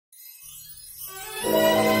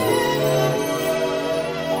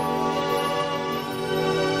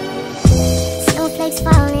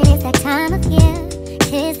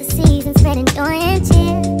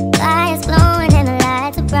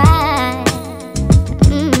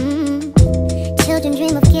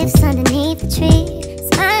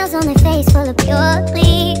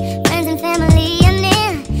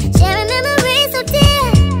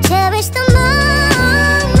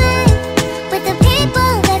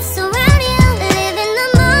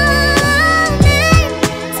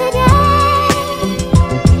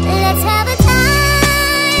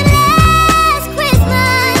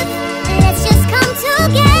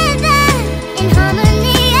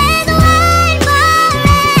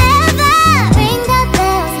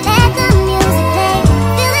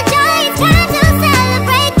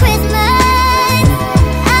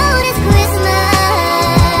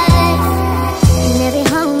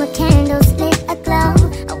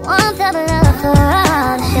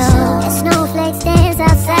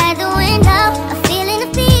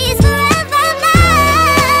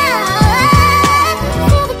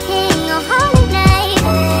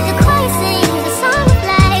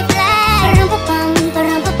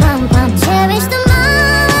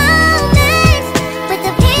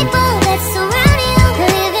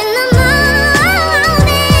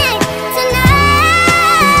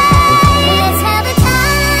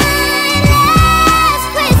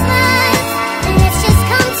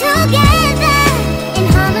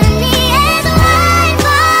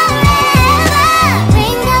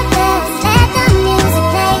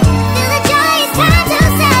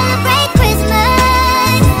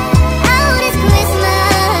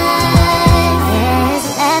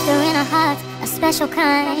special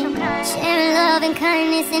kind, sharing love and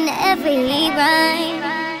kindness in every rhyme,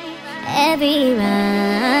 every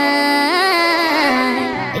rhyme.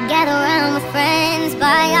 We gather around with friends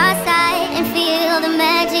by our side and feel the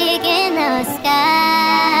magic in the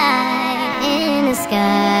sky, in the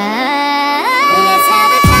sky. Let's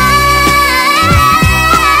have a time,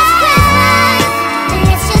 Christmas.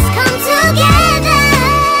 Let's just come together.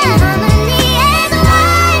 Harmony is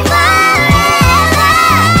one forever.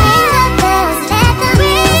 Ring the bells, let them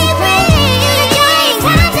ring, ring. It's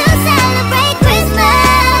time to celebrate Christmas.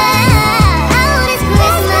 Oh, it's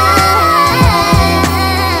Christmas.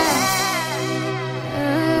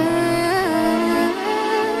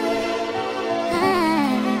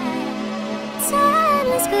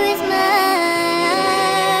 Timeless Christmas.